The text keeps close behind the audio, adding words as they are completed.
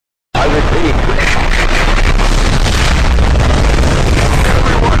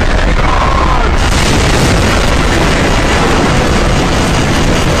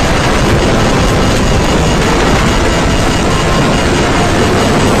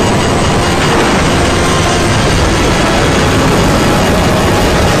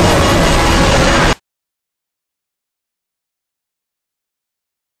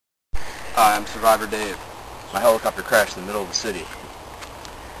Hi, I'm Survivor Dave. My helicopter crashed in the middle of the city.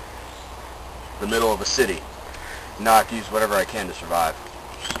 The middle of a city. Now I have to use whatever I can to survive.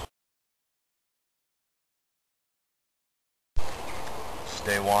 It's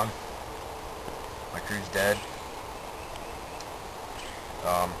day one. My crew's dead.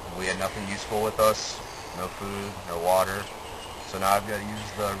 We had nothing useful with us. No food, no water. So now I've got to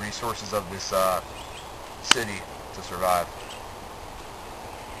use the resources of this city to survive.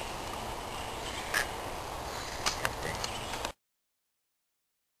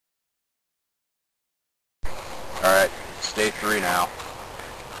 Alright, it's day 3 now.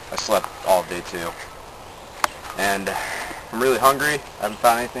 I slept all of day 2. And I'm really hungry. I haven't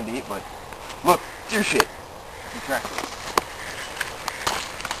found anything to eat, but look, deer shit.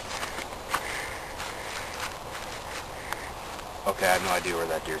 Okay, I have no idea where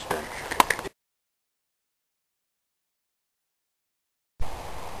that deer's been.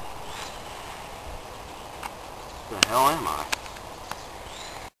 Where the hell am I?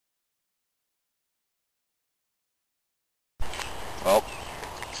 Well,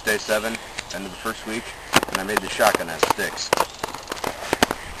 it's day 7, end of the first week, and I made the shotgun out of sticks.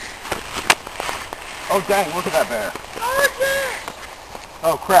 Oh dang, look at that bear.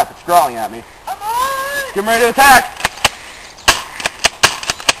 Oh crap, it's growling at me. It's getting ready to attack!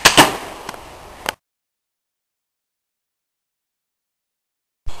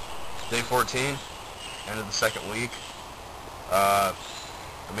 Day 14, end of the second week. I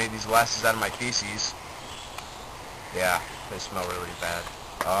made these glasses out of my feces. Yeah, they smell really bad.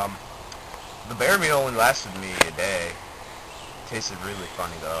 The bear meat only lasted me a day. It tasted really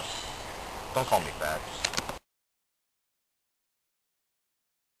funny though. Don't call me fat.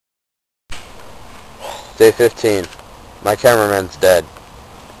 Day 15. My cameraman's dead.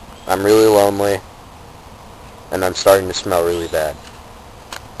 I'm really lonely. And I'm starting to smell really bad.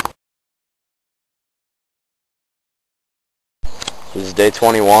 This is day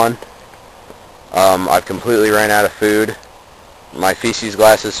 21. I've completely ran out of food. My feces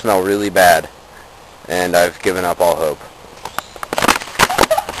glasses smell really bad. And I've given up all hope.